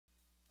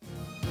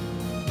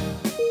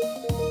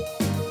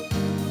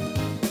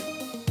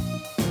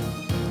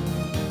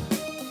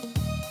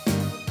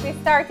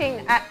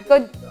starting at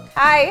good.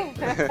 Hi.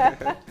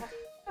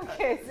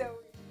 Okay, so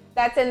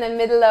that's in the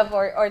middle of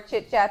our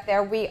chit chat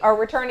there. We are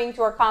returning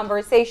to our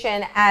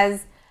conversation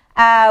as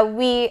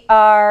we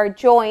are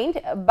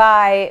joined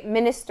by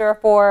Minister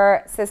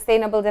for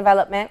Sustainable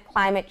Development,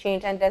 Climate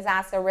Change and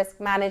Disaster Risk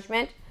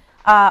Management,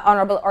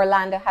 Honorable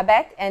Orlando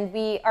Habet, and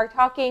we are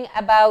talking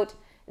about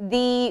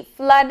the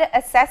flood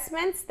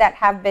assessments that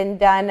have been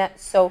done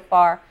so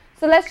far.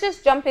 So let's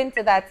just jump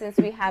into that since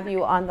we have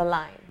you on the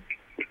line.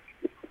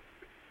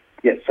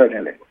 Yes,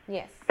 certainly.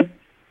 Yes.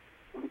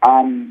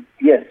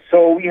 Yes,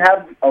 so we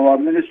have our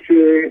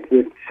ministry,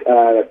 which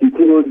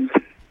includes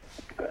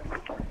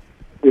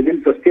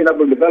within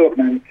sustainable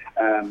development,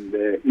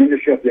 the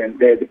Ministry of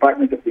the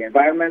Department of the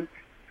Environment.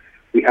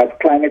 We have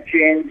climate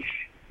change.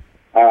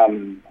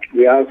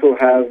 We also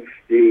have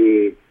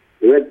the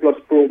Red Plus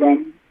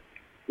program.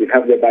 We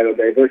have the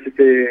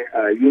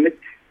biodiversity unit.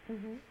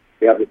 Mm-hmm.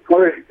 We have the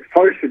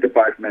forestry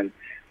department,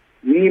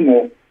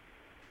 NEMO,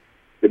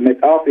 the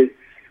Met Office,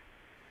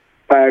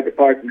 Fire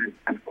Department,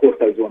 and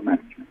Coastal Zone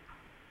Management.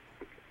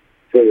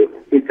 So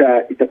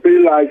it's a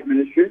pretty large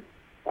ministry,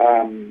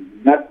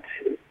 not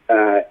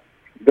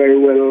very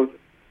well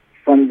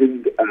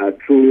funded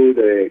through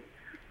the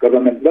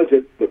government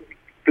budget, but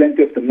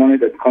plenty of the money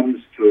that comes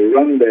to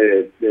run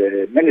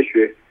the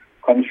ministry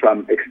comes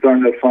from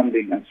external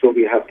funding, and so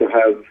we have to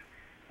have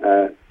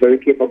very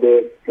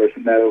capable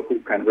personnel who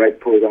can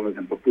write programs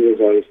and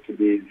proposals to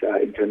these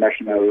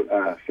international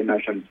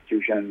financial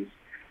institutions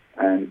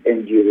and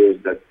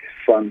NGOs that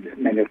fund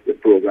many of the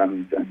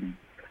programs and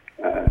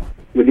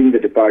within the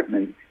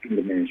department in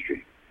the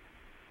ministry.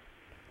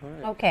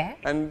 Right. Okay.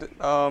 And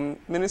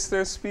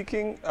Minister,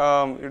 speaking,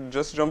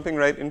 just jumping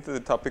right into the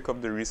topic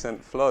of the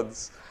recent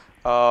floods,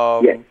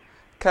 yes.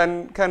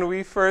 Can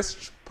we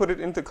first put it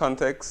into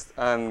context,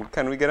 and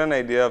can we get an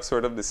idea of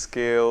sort of the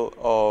scale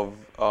of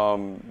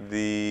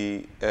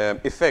the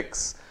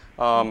effects?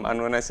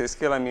 And when I say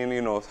scale, I mean,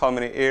 you know, how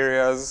many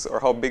areas or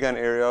how big an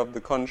area of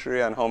the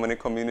country and how many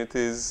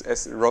communities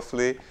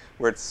roughly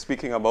we're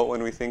speaking about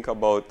when we think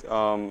about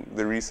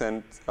the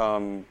recent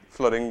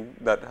flooding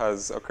that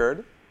has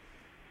occurred?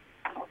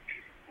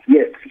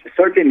 Yes,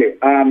 certainly.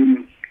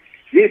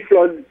 These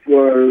floods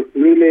were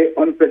really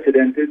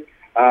unprecedented.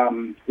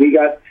 We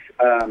got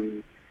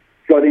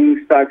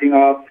flooding starting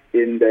off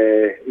in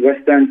the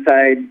western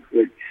side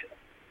with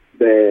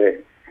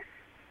the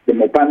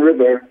Mopan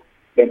River.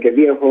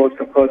 Benkeviejo,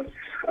 Sokot,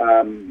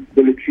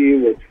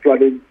 Belize was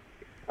flooded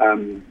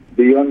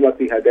beyond what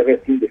we had ever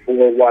seen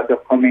before. Water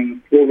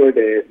coming over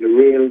the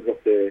rails of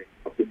the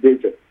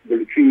bridge of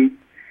Belize,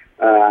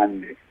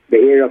 and the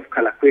area of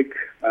Calacquick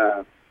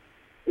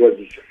was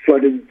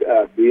flooded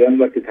beyond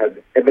what it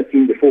had ever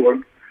seen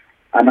before.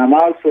 And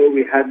also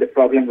we had the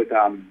problem with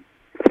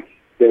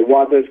the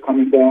waters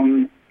coming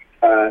down,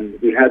 and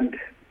we had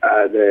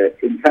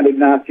in San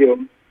Ignacio,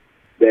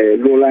 the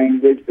low-lying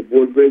bridge, the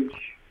board bridge,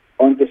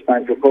 onto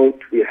Spanish Coast.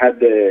 We had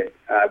the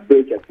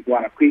bridge at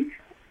Iguana Creek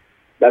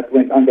that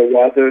went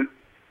underwater,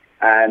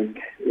 and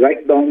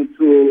right down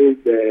through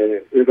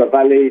the river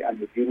valley,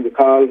 and if you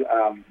recall,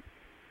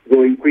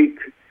 Growing Creek,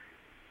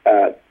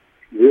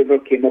 river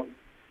came up,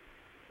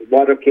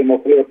 water came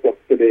up way up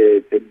to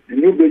the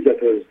new bridge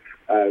that was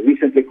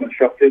recently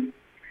constructed.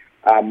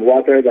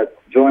 Water that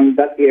joined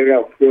that area,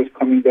 of course,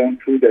 coming down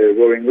through the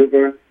Roaring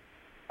River,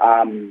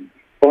 on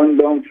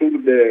down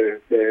through the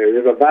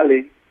river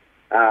valley.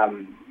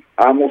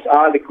 Almost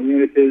all the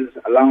communities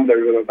along the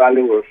river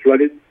valley were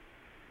flooded.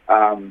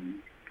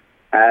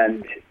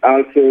 And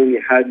also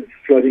we had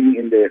flooding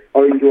in the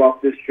Orange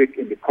Walk district,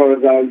 in the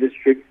Corozal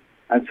district.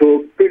 And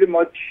so pretty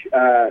much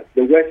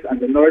the west and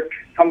the north,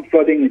 some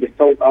flooding in the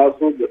south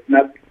also, but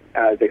not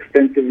as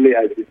extensively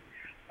as it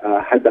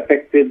had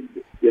affected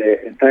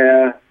the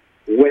entire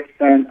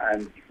western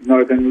and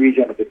northern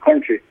region of the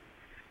country.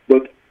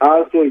 But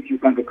also, if you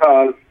can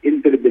recall,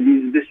 into the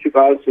Belize district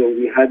also,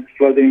 we had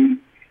flooding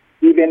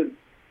even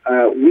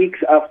weeks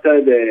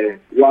after the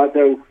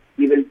water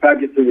even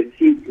started to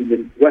recede in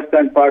the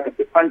western part of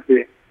the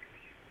country.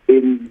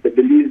 In the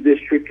Belize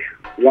district,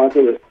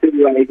 water was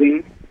still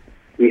rising.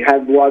 We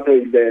had water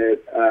in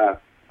the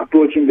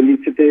approaching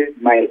Belize city,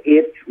 mile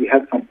 8. We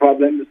had some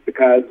problems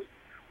because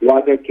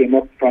water came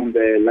up from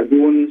the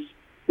lagoons,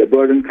 the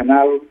Burden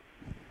Canal,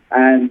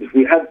 and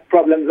we had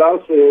problems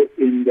also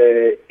in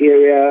the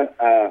area,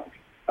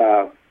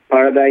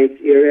 Paradise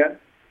area.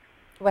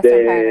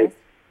 Western Paradise.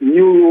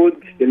 New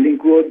road, the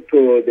link road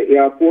to the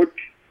airport.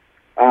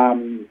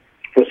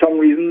 For some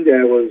reason,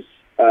 there was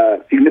a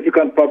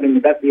significant problem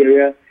in that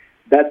area.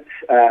 That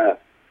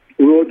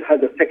road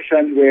had a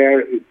section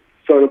where it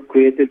sort of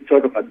created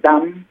sort of a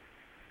dam,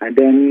 and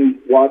then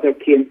water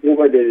came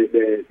over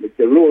the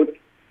road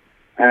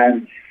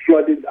and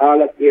flooded all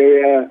that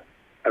area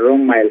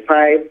around mile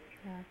 5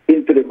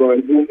 into the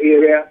Boom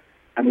area,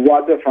 and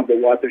water from the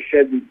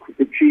watershed in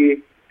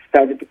Kukuchi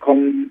started to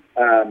come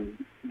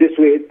this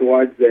way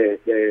towards the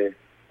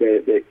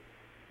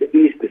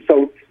east, the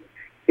south,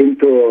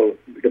 into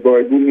the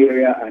Boom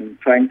area and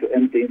trying to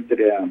empty into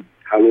the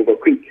Halover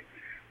Creek.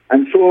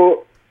 And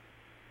so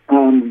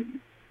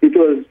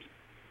was,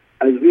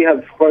 as we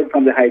have heard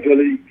from the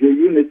hydrology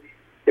unit,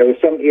 there were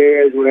some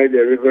areas where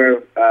the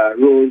river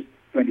rose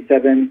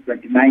 27,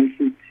 29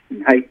 feet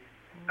in height,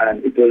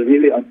 and it was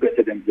really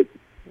unprecedented.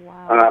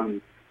 Wow.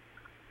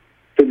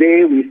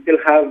 Today, we still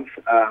have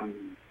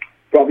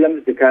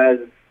problems because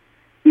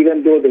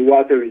even though the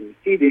water is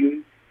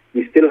receding,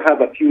 we still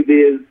have a few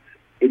days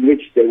in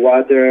which the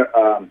water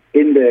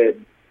in the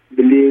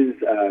Belize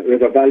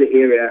River Valley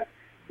area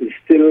is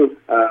still,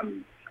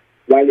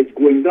 while it's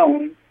going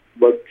down,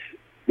 but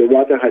the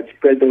water has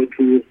spread out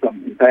through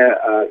some entire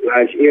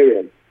large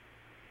areas.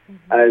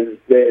 As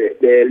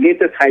the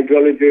latest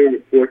hydrology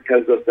report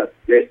tells us that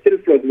there's still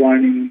flood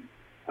warning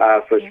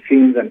for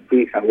streams and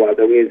creeks and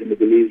waterways in the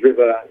Belize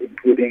River,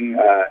 including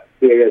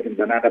areas in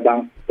Banana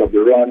Bank,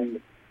 Double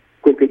Run,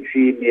 Crooked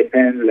Tree,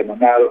 Maypen,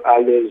 Lemonal,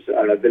 all those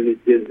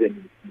villages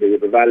in the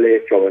River Valley,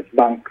 Flowers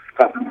Bank,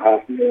 Scott and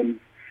Half Moon,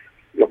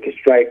 Lucky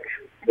Strike,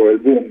 Royal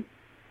Boom,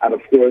 and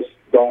of course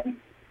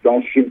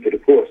downstream to the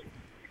coast.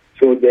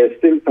 So there's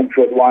still some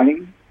flood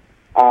warning.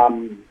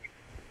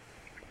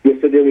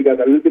 Yesterday we got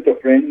a little bit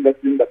of rain,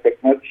 that didn't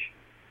affect much,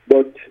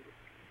 but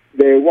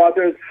the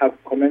waters have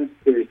commenced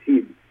to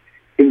recede.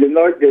 In the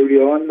north, the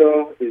Rio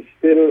Hondo is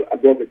still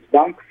above its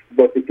banks,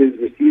 but it is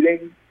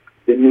receding.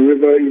 The New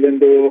River, even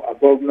though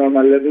above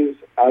normal levels,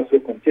 also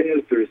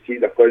continues to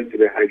recede according to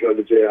the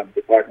hydrology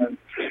department.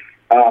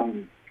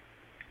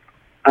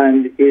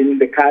 And in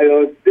the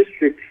Cayo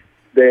district,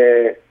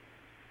 the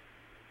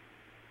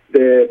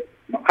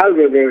Macau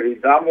River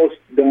is almost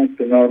down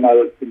to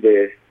normal in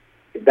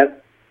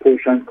that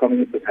portion coming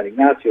into San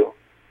Ignacio.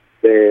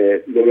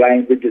 The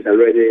low-lying bridge is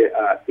already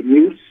in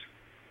use,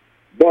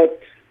 but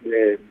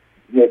the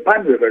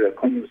Mopan River that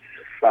comes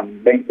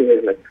from Benque,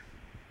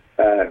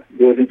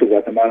 goes into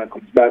Guatemala and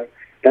comes back,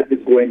 that is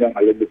going down a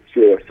little bit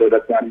slower, so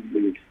that one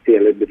will stay a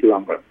little bit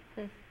longer.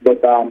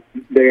 But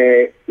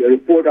the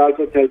report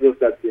also tells us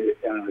that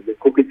the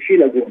Crooked Tree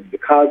Lagoon, the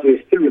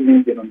causeway, still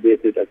remains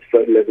inundated as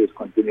flood levels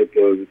continue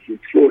to recede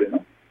slowly.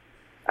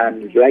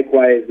 And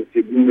likewise, the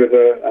Tribune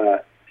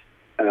River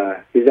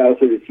is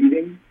also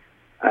receding,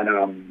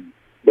 and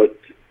but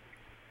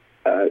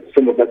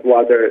some of that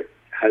water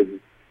has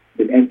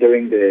been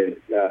entering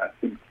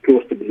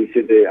close to Belize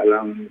City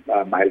around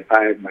mile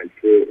 5, mile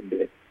 4,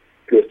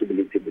 close to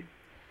Belize City.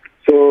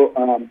 So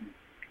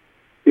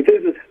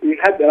we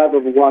had a lot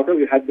of water.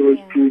 We had those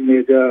two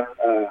major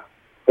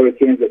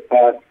hurricanes that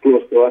passed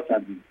close to us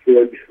and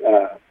poured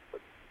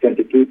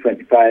 22,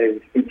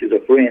 25 inches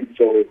of rain.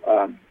 So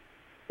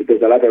it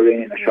was a lot of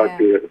rain in a short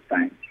period of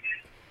time.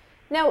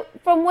 Now,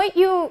 from what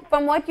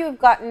you've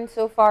gotten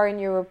so far in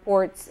your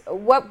reports,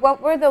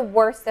 what were the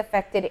worst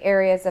affected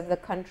areas of the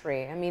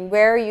country? I mean,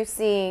 where are you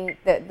seeing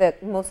the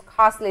most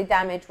costly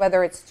damage,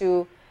 whether it's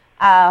to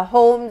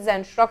homes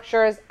and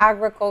structures,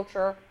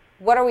 agriculture?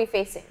 What are we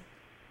facing?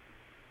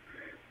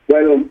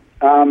 Well,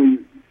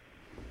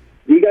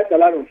 we got a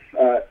lot of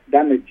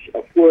damage.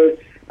 Of course,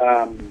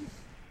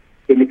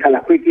 in the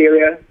Cala Creek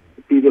area,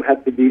 people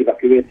had to be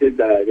evacuated.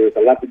 There was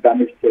a lot of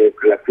damage to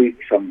Cala Creek.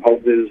 Some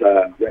houses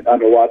went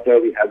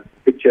underwater. We have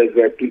pictures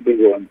where people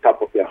were on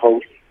top of their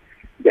house.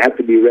 They had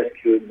to be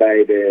rescued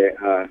by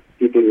the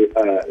people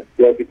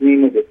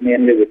working but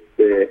mainly with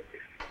the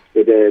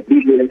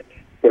BDS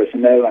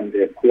personnel and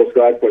the Coast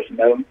Guard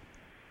personnel.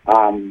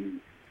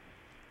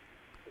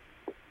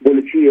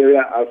 Bullet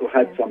area also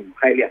had some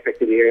highly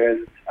affected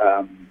areas.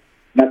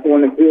 Not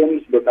only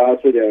homes, but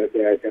also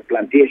their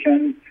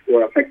plantations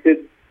were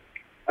affected.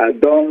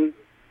 Down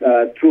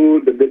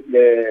through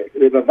the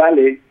River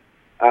Valley,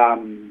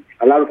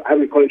 a lot of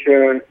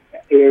agriculture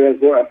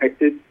areas were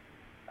affected.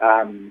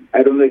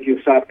 I don't know if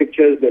you saw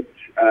pictures, but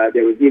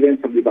there was even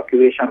some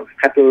evacuation of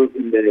cattle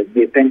in the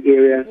Maypen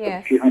area.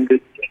 Yes. Some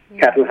 300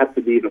 cattle had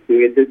to be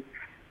evacuated.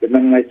 The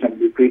Mennonites from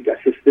Blue Creek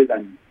assisted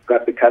and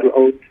got the cattle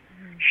out.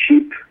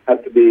 Sheep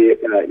had to be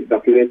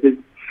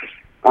evacuated.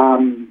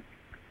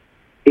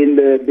 In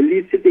the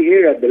Belize City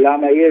area, the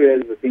Lama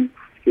areas, I think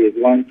phase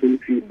 1, 2,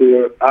 3,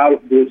 4, all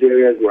of those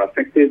areas were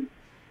affected.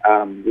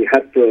 We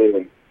had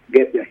to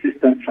get the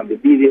assistance from the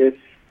BDS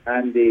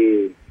and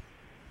the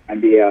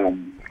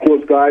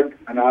Coast Guard,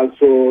 and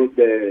also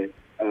the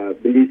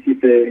Belize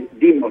City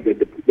DEMO,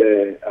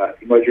 the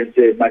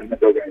Emergency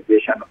Management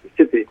Organization of the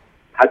city,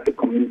 had to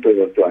come in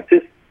to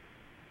assist.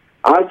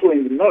 Also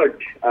in the north,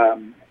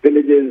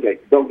 villages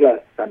like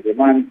Douglas, San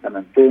Germán, San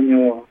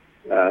Antonio,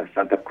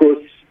 Santa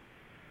Cruz,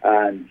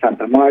 and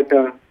Santa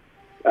Marta,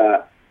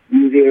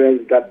 these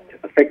areas got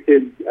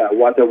affected.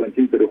 Water went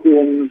into the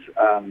homes.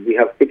 We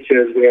have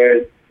pictures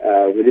where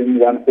within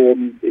one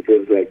home it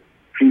was like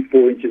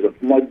 3-4 inches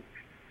of mud.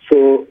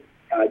 So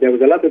there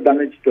was a lot of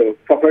damage to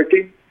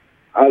property,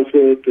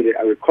 also to the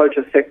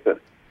agriculture sector.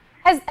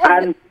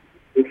 And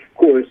of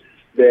course,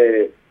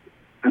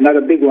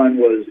 another big one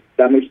was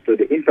damage to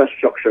the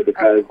infrastructure,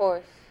 because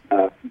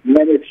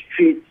many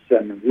streets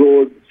and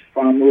roads,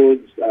 farm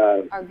roads,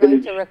 are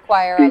going to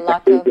require a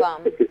lot of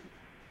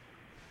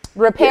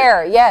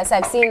repair. Yes,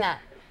 I've seen that.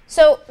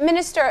 So,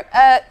 Minister,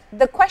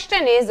 the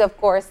question is, of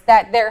course,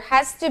 that there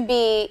has to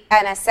be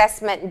an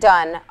assessment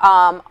done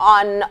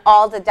on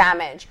all the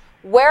damage.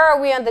 Where are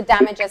we on the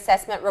damage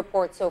assessment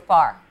report so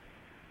far?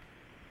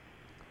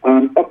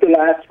 Up to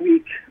last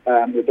week,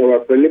 with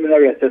our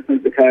preliminary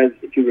assessment, because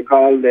if you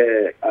recall,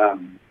 the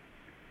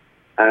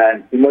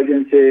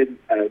emergency,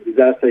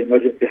 disaster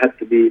emergency had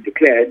to be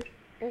declared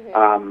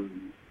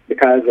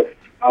because of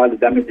all the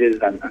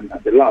damages and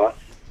the loss.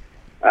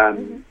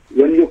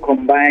 When you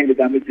combine the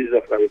damages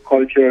of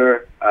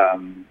agriculture,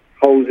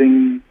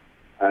 housing,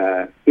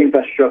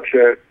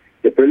 infrastructure,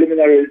 the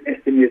preliminary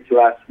estimates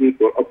last week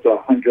were up to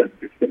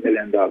 $150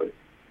 million.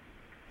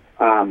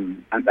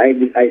 And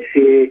I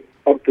say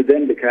up to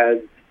them because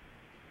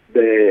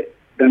the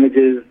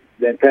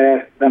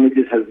entire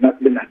damages has not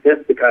been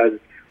assessed because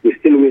we're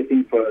still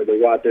waiting for the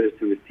waters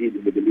to recede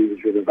in the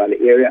Belize River Valley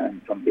area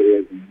and some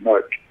areas in the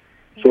north.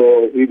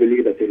 So we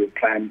believe that it will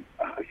climb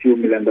a few $1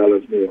 million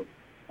more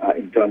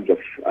in terms of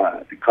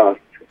the cost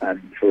and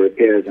for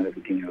repairs and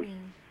everything else.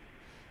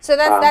 So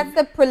that's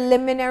the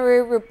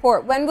preliminary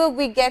report. When will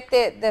we get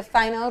the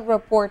final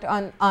report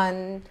on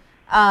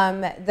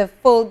the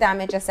full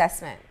damage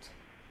assessment?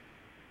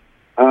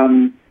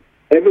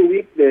 Every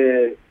week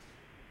the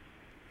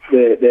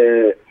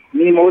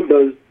NEMO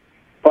does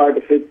part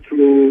of it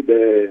through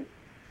the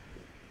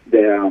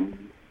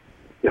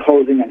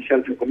Housing and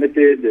Shelter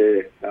Committee.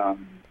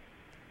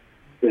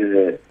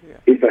 The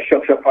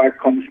infrastructure part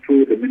comes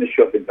through the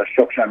Ministry of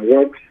Infrastructure and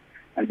Works,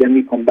 and then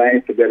we combine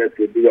it together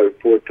to do a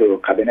report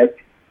to Cabinet.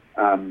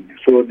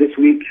 So this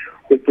week,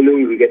 hopefully,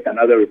 we will get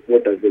another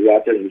report as the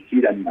waters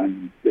recede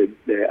and the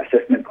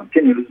assessment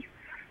continues.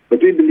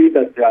 But we believe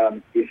that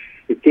if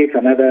it takes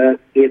another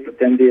 8 to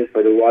 10 days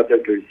for the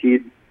water to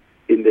recede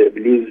in the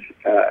Belize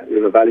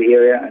River Valley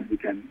area, and we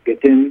can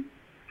get in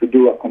to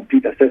do a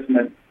complete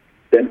assessment,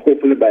 then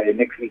hopefully by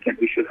next weekend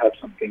we should have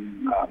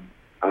something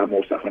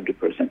almost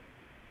 100%.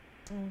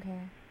 Okay.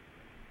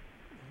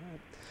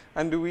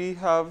 And do we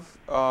have,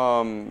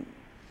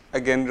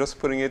 again, just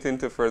putting it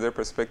into further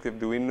perspective,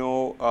 do we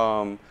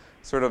know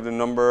sort of the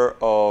number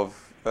of,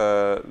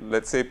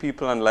 let's say,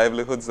 people and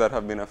livelihoods that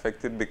have been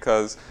affected?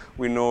 Because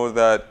we know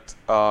that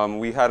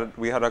we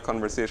had a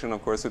conversation,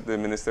 of course, with the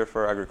Minister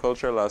for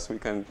Agriculture last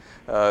week, and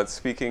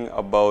speaking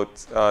about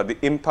the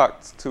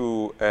impact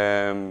to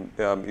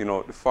you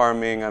know, the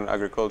farming and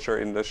agriculture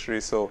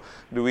industry. So,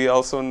 do we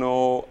also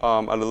know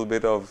a little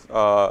bit of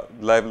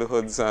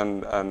livelihoods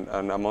and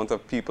amount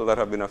of people that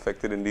have been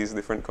affected in these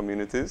different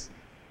communities?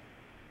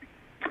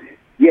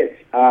 Yes,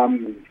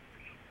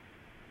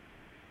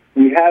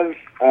 we have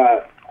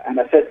an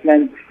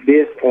assessment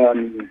based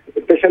on,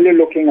 especially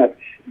looking at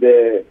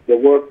the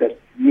work that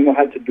NEMO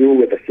had to do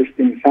with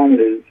assisting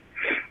families.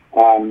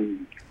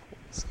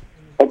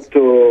 Up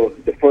to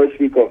the first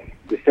week of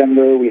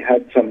December, we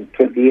had some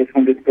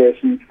 2,800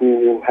 persons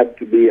who had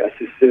to be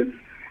assisted,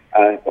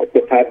 up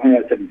to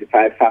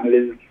 575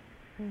 families.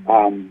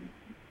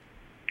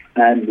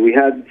 And we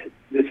had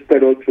this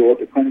spread out throughout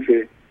the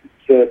country,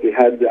 so that we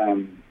had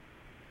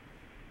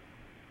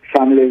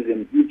families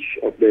in each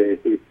of the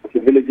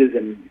villages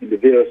in the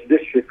various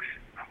districts,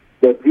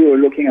 but we were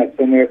looking at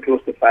somewhere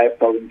close to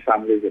 5,000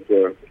 families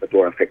that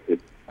were affected.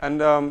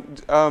 And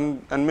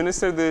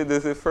Minister,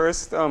 the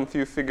first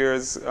few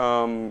figures,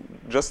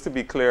 just to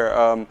be clear,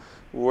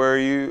 were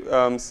you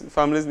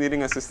families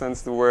needing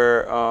assistance?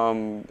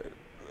 Are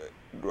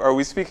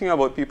we speaking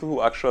about people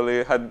who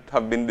actually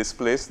have been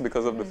displaced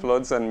because of the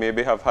floods and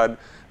maybe have had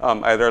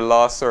either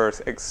loss or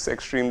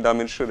extreme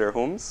damage to their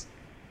homes?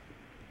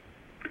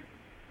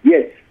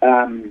 Yes,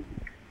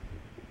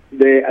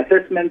 the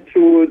assessment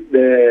through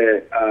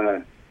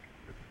the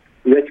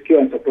Rescue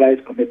and Supplies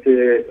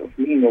Committee of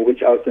NEMO,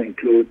 which also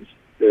includes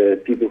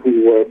the people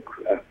who work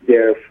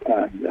there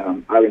and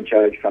are in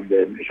charge from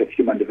the Ministry of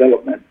Human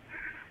Development,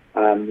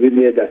 we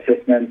made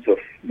assessments of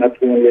not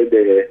only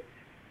the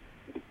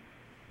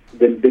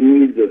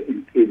needs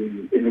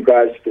in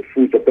regards to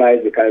food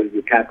supplies, because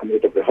they can't come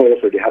out of the house,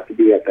 or they have to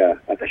be at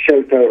a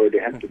shelter, or they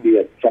have to be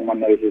at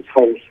someone else's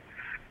house.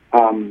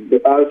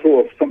 But also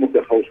of some of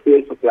the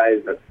household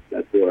supplies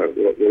that were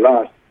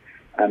lost.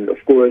 And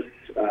of course,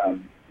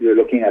 we're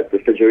looking at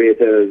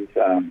refrigerators,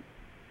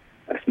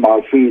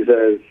 small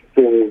freezers,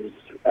 stoves,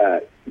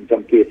 in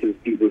some cases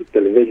people's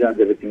televisions,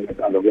 everything that's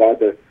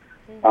underwater.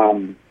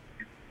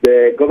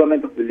 The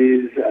government of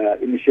Belize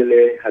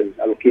initially has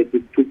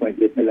allocated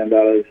 $2.8 million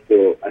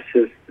to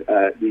assist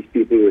these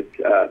people with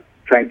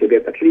trying to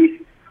get at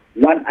least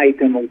one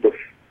item out of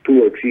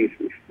 2 or 3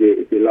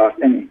 if they lost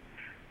any.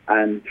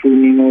 And through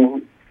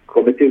NEMO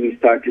committee, we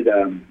started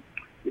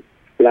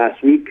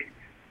last week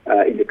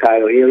in the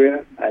Cairo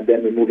area, and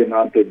then we're moving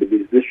on to the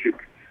Belize district.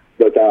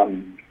 But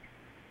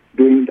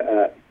doing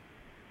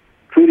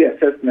through the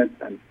assessment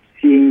and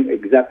seeing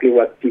exactly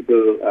what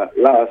people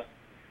lost,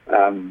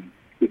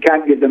 we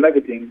can't give them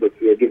everything, but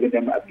we are giving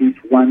them at least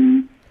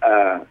one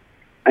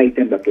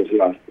item that was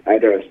lost,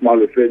 either a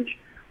small fridge,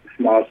 a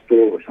small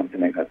stove, or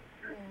something like that.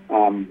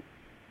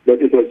 But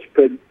it was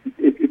spread.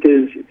 It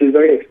is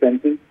very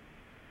expensive.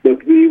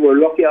 But we were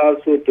lucky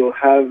also to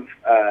have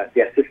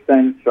the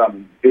assistance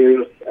from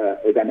various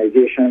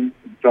organizations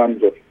in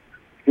terms of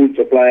food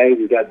supply.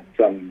 We got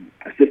some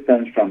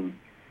assistance from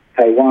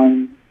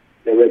Taiwan,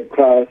 the Red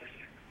Cross,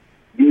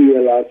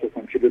 BEL also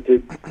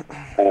contributed.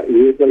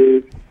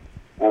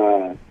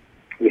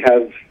 We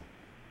have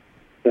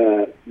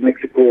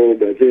Mexico,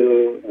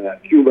 Brazil,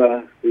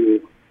 Cuba,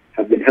 who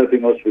have been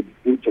helping us with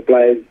food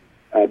supplies.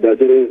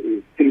 Brazil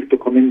is still to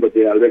come in, but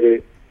they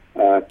already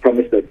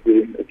promised that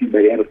I think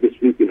by the end of this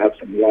week we'll have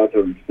some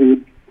water and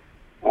food.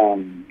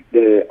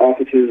 The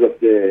offices of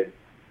the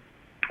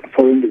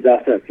Foreign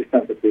Disaster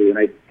Assistance of the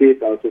United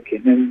States also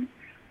came in.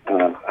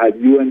 At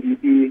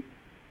UNDP,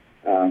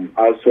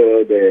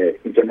 also the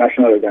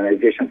International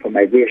Organization for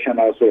Migration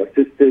also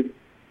assisted.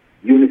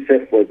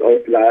 UNICEF was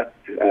out last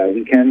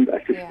weekend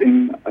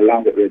assisting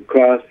along with Red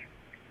Cross,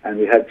 and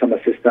we had some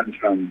assistance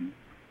from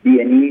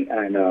BNE,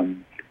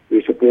 and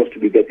we're supposed to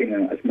be getting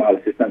a small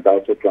assistance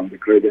also from the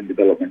Caribbean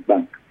Development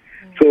Bank.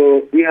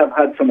 So we have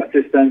had some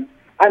assistance,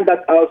 and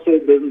that also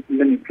doesn't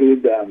even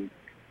include,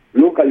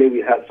 locally we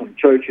have some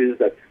churches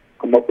that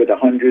come up with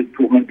 100,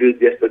 200.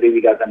 Yesterday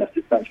we got an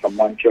assistance from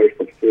one church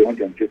for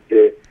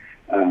 450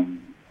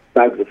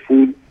 bags of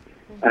food.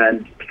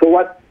 And so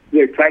what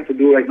we're trying to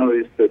do right now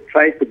is to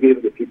try to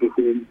give the people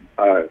who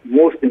are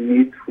most in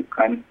need, who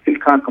still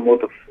can't come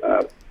out of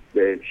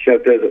the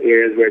shelters or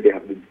areas where they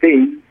have been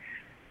staying,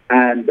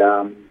 and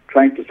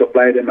trying to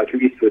supply them at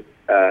least with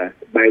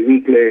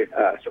bi-weekly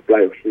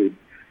supply of food.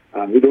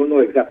 We don't know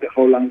exactly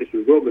how long this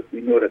will go, but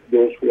we know that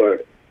those who are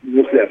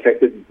mostly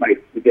affected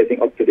might be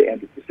getting up to the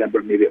end of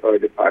December, maybe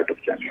early part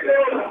of January.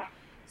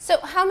 So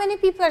how many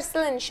people are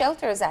still in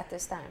shelters at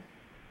this time?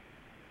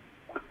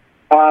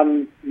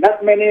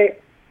 Not many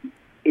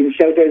in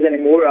shelters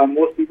anymore.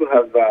 Most people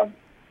have gone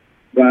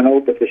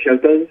out of the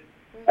shelters.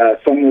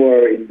 Some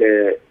were in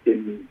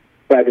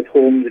private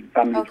homes, in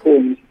family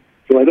homes.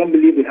 So I don't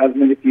believe we have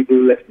many people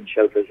left in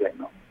shelters right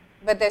now.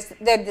 But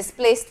they're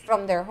displaced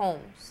from their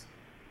homes.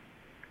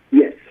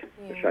 Yes,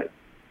 that's right.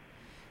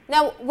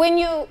 Now, when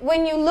you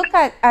look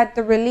at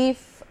the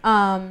relief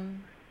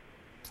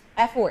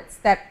efforts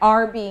that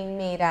are being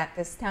made at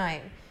this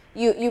time,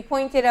 you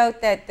pointed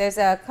out that there's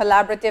a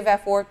collaborative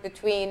effort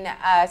between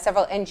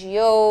several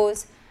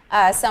NGOs,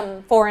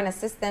 some foreign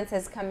assistance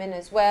has come in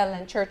as well,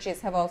 and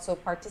churches have also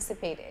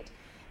participated.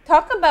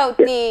 Talk about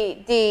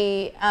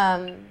the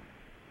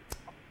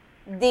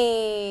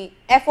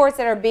efforts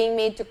that are being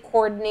made to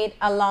coordinate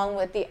along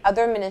with the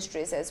other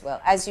ministries as well.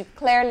 As you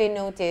clearly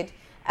noted,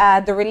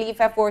 the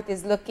relief effort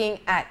is looking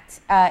at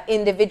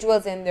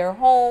individuals in their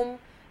home,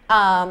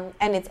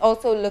 and it's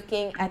also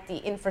looking at the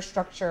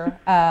infrastructure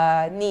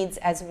needs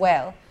as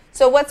well.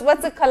 So what's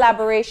the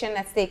collaboration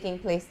that's taking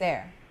place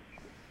there?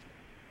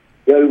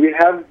 Well, we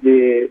have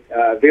the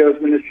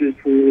various ministries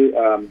who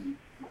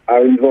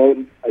are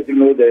involved. As you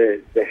know,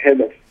 the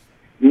head of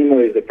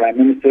NEMO is the Prime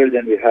Minister.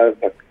 Then we have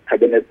a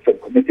cabinet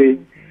subcommittee.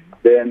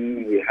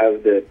 Then we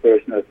have the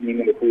person at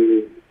NEMO who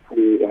is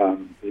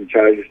in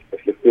charge of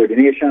the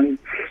coordination.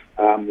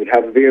 We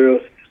have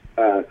various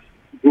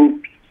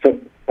group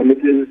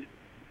subcommittees,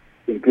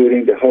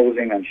 including the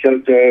housing and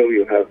shelter.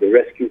 We have the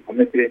rescue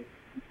committee.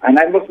 And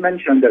I must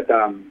mention that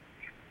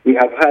we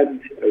have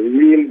had a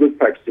real good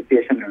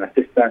participation and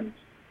assistance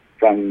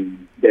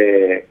from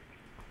the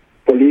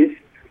police.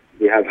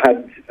 We have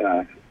had,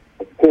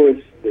 of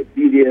course, the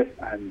BDF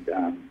and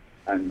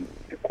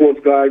the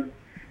Coast Guard.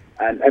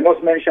 And I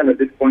must mention at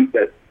this point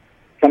that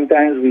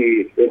sometimes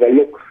we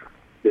overlook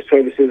the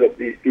services of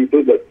these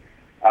people, but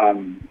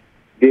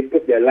they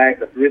put their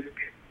lives at risk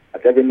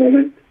at every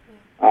moment,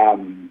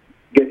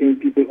 getting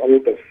people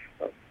out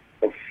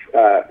of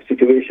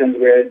situations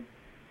where,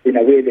 in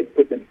a way, they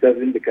put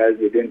themselves in because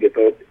they didn't get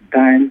out in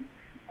time.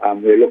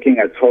 We're looking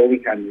at how we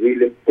can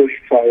really push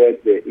forward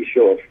the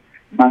issue of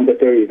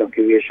mandatory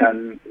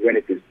evacuation when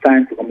it is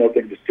time to come out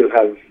and you still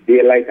have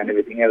daylight and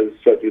everything else,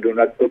 so that you do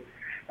not put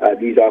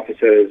these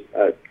officers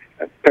at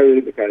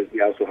peril, because they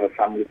also have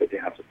families that they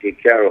have to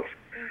take care of.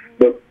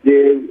 But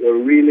they were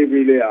really,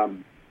 really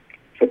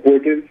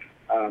supportive.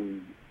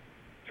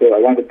 So I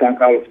want to thank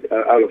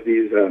all of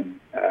these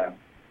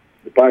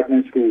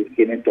departments who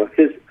came in to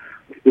assist.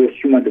 Of course,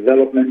 human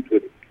development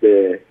with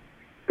the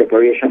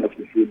preparation of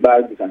the food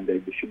bags and the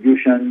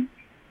distribution.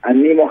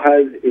 And NEMO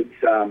has its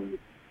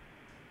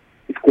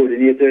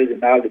coordinators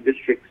in all the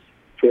districts,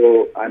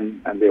 so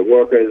and their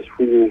workers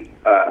who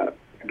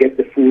get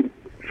the food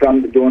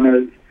from the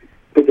donors,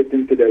 put it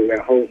into their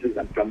warehouses,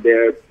 and from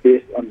there,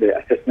 based on the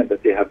assessment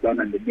that they have done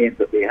and the names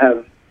that they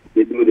have,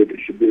 they do the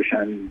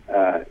distribution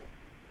as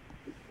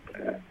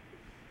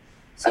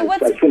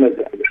soon as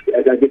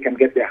they can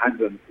get their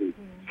hands on food.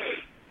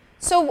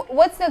 So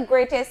what's the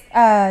greatest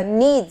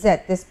needs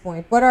at this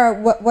point?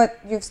 What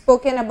you've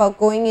spoken about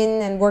going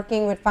in and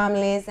working with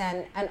families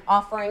and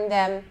offering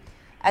them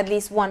at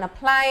least one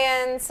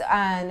appliance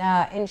and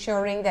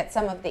ensuring that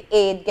some of the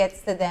aid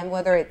gets to them,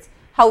 whether it's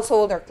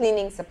household or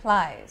cleaning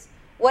supplies.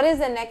 What is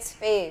the next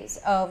phase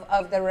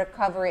of the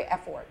recovery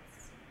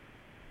efforts?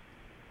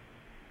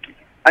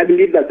 I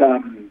believe that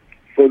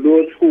for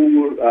those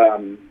who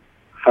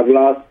have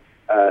lost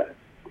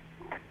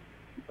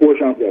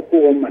portion of their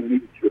home and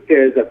need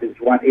repairs, that is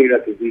one area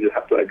that we will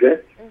have to address.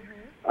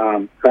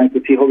 Trying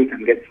to see how we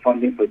can get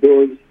funding for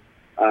those.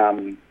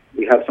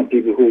 We have some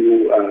people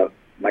who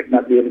might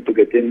not be able to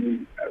get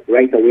in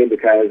right away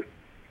because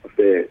of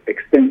the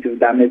extensive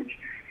damage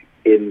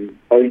in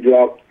Orange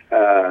Rock.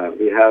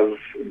 We have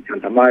in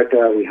Santa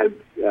Marta, we had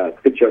a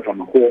picture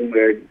from a home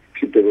where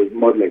there was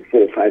mud like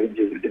 4 or 5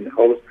 inches within the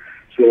house.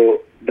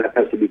 So that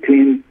has to be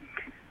cleaned.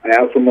 I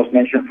also must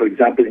mention, for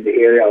example, in the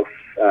area of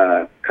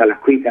Cala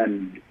Creek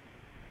and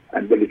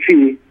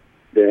Belize,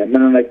 the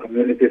Mennonite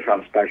community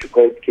from Spanish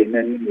came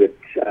in with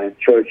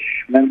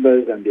church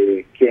members, and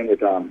they came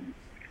with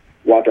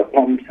water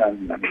pumps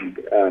and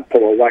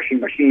power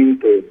washing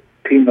machines to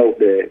clean out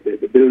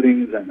the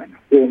buildings and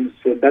homes.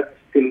 So that's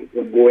still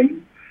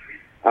ongoing.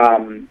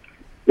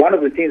 One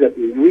of the things that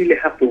we really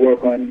have to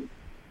work on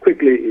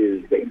quickly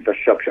is the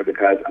infrastructure,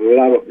 because a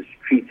lot of the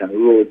streets and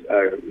roads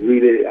are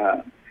really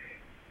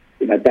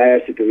in a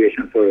dire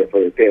situation for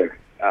repair.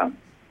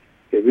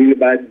 They're really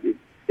bad.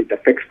 It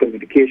affects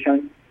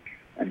communication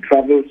and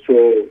travel, so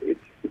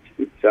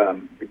it's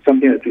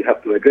something that we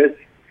have to address.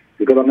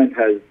 The government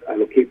has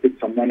allocated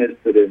some monies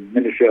to the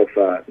Ministry of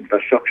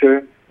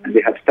Infrastructure, and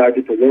they have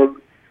started to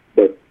work.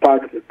 But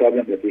part of the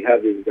problem that we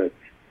have is that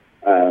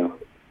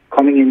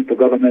coming into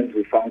government,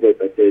 we found out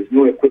that there is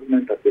no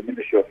equipment at the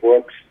Ministry of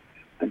Works,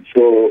 and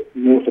so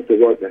most of the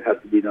work that has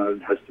to be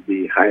done has to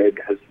be hired,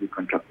 has to be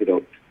contracted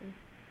out.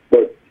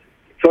 But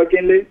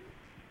certainly,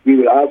 we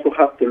will also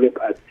have to look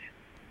at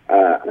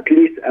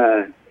least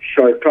a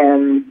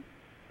short-term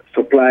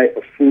supply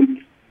of food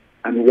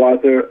and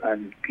water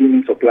and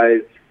cleaning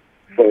supplies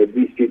for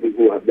these people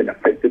who have been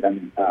affected,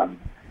 and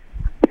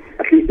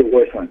at least the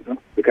worst ones, no?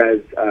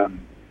 Because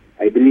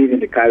I believe in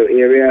the Cairo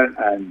area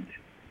and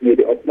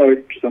maybe up north,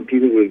 some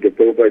people will get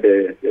over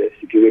the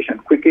situation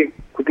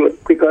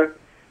quicker.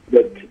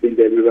 But in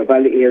the River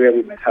Valley area,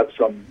 we might have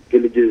some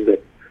villages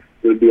that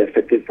will be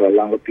affected for a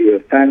longer period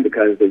of time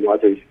because the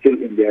water is still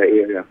in their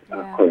area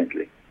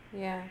currently.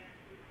 Yeah.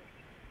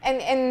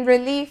 And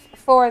relief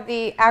for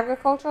the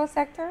agricultural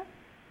sector?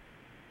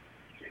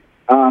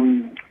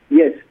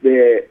 Yes,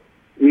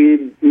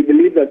 we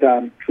believe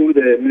that through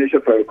the Ministry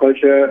of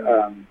Agriculture,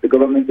 the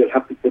government will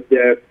have to put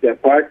their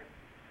part.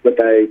 But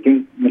I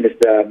think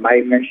Minister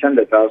Mai mentioned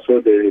that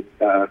also the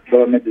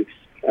government is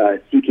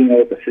seeking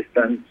out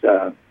assistance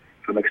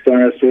from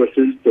external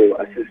sources to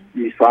assist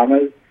these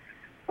farmers.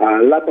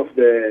 A lot of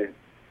a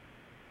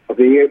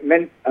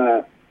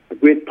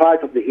great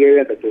part of the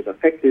area that was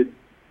affected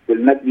will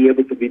not be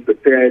able to be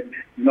prepared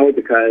now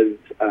because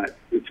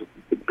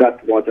it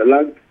got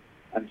waterlogged.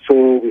 And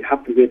so we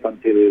have to wait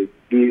until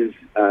these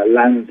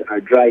lands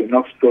are dry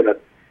enough so that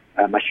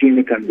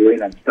machinery can go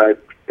in and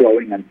start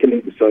plowing and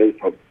tilling the soil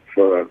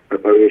for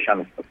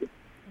preparation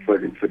for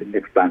the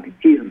next planting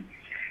season.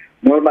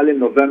 Normally,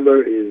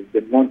 November is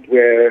the month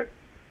where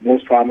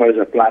most farmers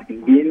are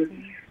planting beans,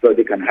 so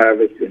they can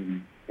harvest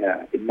in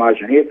March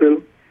and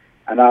April.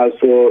 And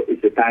also,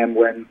 it's a time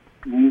when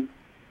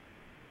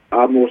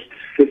almost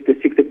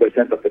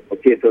 50-60% of the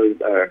potatoes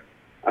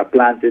are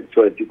planted,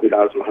 so that you could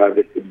also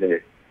harvest in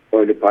the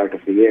early part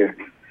of the year.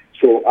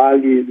 So all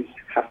these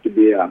have to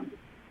be,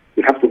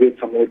 we have to wait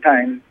some more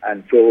time,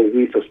 and so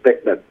we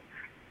suspect that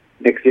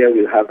next year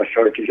we'll have a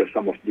shortage of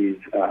some of these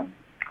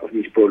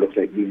products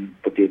like bean,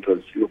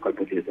 potatoes, local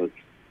potatoes.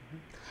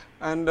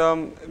 And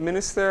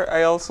Minister,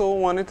 I also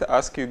wanted to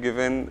ask you,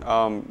 given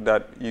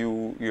that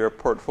your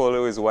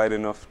portfolio is wide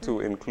enough to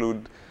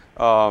include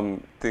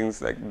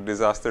things like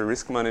disaster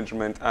risk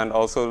management and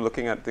also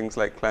looking at things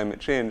like climate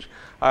change,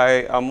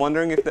 I am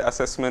wondering if the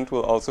assessment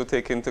will also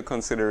take into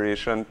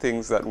consideration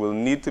things that will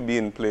need to be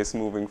in place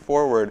moving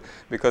forward,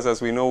 because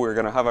as we know, we're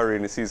going to have a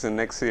rainy season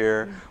next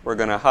year, we're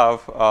going to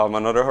have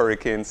another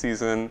hurricane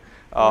season,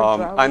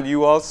 and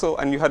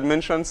you had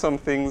mentioned some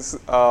things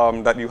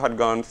that you had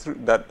gone through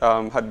that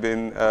had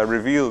been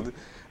revealed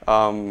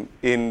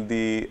in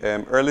the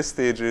early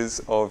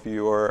stages of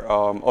your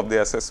of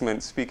the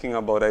assessment, speaking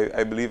about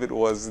I believe it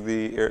was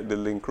the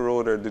Link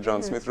Road or the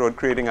John Smith Road,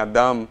 creating a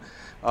dam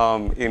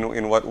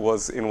in what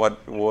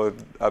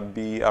would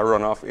be a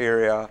runoff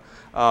area,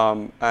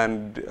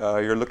 and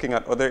you're looking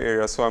at other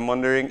areas. So I'm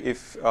wondering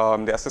if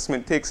the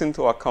assessment takes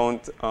into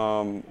account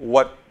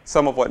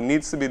some of what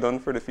needs to be done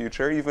for the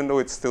future, even though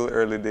it's still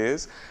early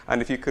days,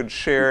 and if you could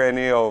share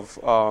any of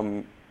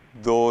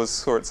those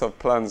sorts of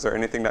plans or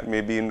anything that may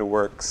be in the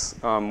works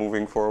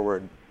moving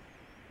forward.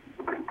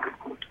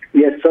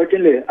 Yes,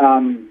 certainly.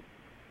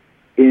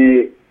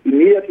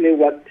 Immediately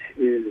what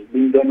is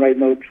being done right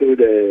now through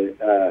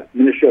the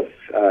Ministry of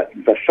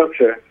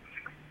Infrastructure,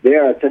 they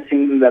are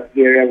assessing that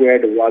area where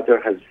the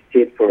water has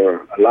stayed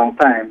for a long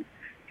time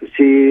to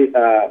see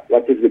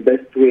what is the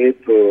best way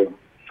to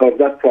solve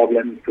that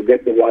problem, to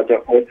get the water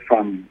out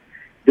from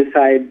this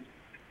side,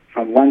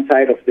 from one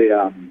side of the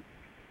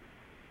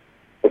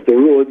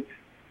road,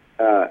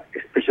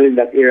 especially in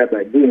that area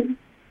by Boone,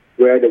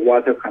 where the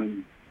water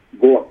can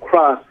go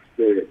across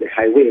the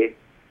highway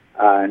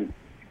and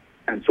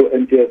and so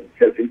empty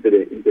itself into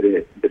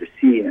the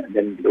sea and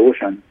then into the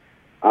ocean.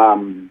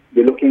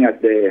 We're looking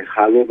at the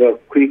Halover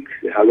Creek,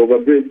 the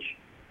Halover Bridge.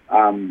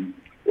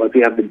 What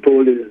we have been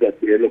told is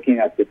that we are looking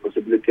at the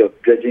possibility of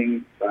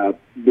dredging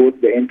both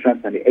the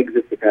entrance and the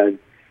exit, because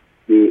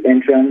the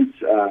entrance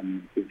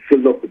is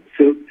filled up with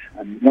silt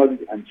and mud,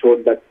 and so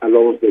that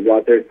allows the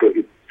water to,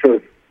 it sort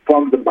of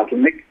forms the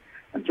bottleneck,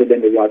 and so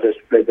then the water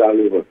spreads all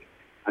over.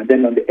 And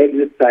then on the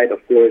exit side,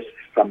 of course,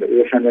 from the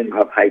ocean, when you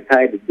have high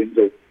tide, it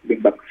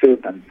brings back silt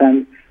and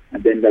sand,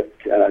 and then that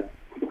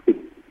it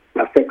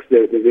affects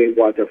the way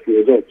water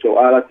flows out. So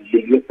all that is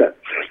being looked at.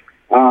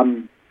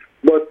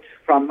 But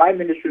from my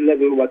ministry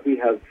level, what we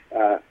have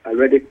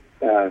already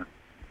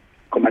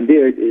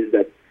commandeered is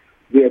that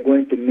we are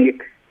going to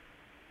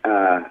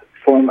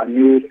form a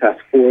new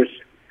task force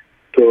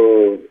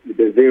to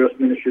the various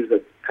ministries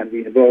that can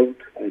be involved.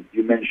 As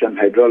you mentioned,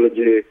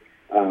 hydrology,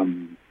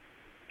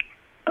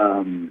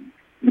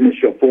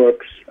 Ministry of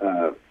Works,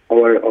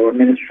 our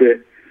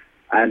ministry,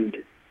 and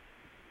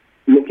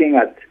looking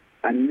at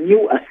a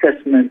new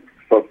assessment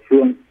for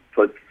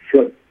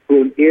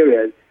flood-prone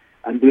areas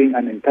and doing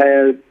an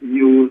entire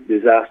new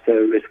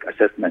disaster risk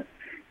assessment,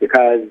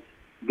 because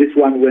this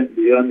one went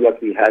beyond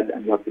what we had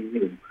and what we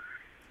knew.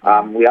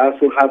 We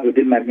also have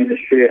within my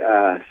ministry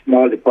a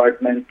small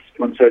department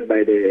sponsored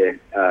by the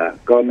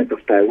government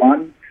of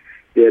Taiwan.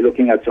 They're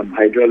looking at some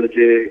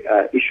hydrology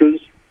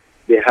issues.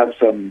 They have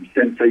some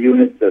sensor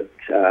units at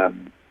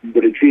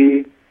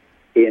Belize,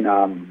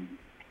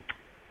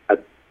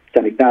 at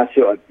San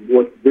Ignacio, at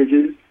both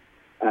bridges,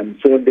 and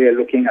so they're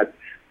looking at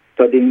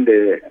studying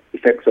the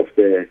effects of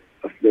the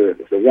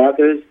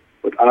waters,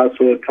 but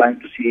also trying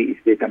to see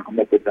if they can come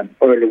up with an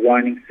early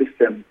warning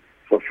system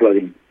for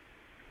flooding.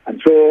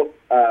 And so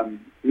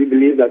we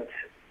believe that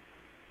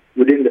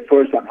within the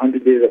first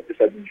 100 days of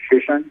this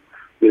administration,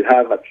 we'll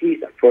have at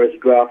least a first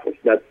draft of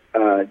that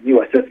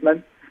new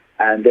assessment,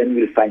 and then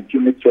we'll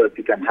fine-tune it so that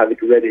we can have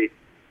it ready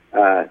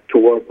to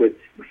work with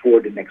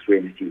before the next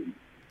rainy season.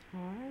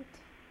 All right.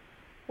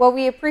 Well,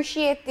 we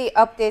appreciate the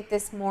update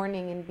this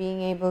morning and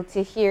being able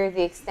to hear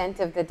the extent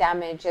of the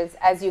damage.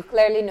 As you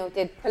clearly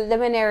noted,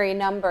 preliminary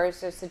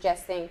numbers are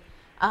suggesting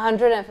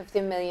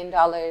 $150 million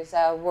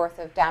worth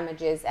of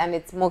damages, and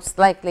it's most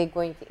likely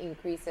going to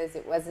increase as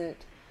it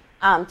wasn't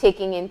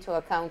taking into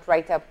account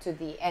right up to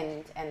the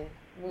end, and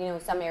we know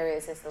some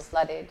areas are still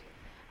flooded.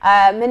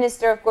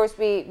 Minister, of course,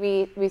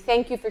 we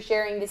thank you for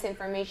sharing this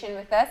information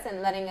with us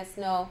and letting us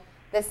know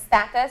the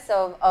status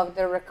of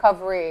the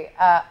recovery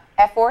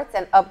efforts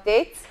and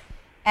updates.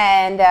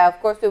 And of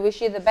course, we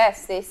wish you the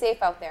best. Stay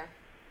safe out there.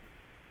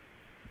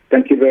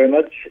 Thank you very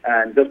much.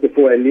 And just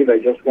before I leave, I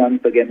just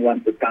want to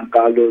thank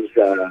all those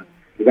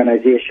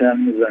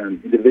organizations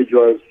and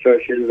individuals,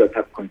 churches that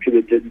have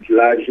contributed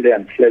largely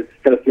and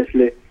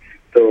selflessly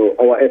to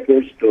our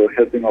efforts to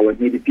helping our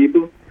needy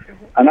people.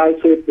 And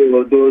also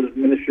to those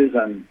ministries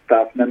and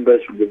staff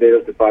members from the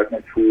various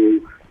departments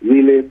who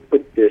really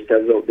put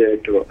themselves out there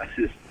to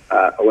assist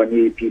our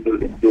needy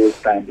people in those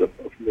times of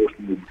most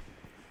need.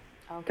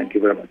 Okay. Thank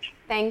you very much.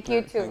 Thank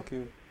you, too. Thank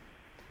you.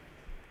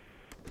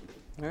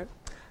 All right.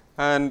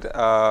 And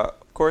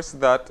of course,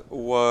 that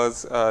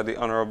was the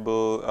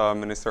Honorable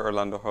Minister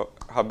Orlando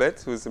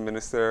Habet, who is the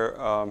Minister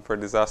for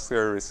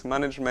Disaster Risk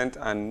Management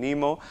and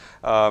NEMO,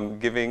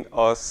 giving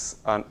us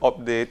an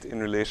update in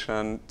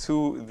relation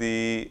to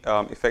the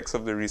effects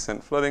of the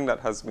recent flooding that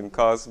has been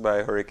caused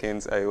by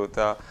Hurricanes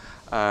Iota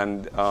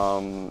and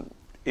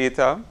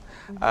Eta.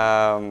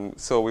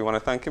 So we want to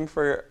thank him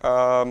for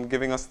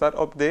giving us that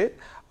update.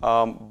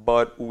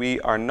 But we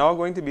are now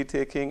going to be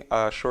taking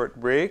a short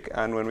break,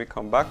 and when we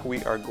come back,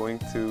 we are going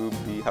to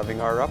be having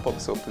our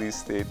wrap-up, so please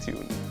stay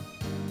tuned.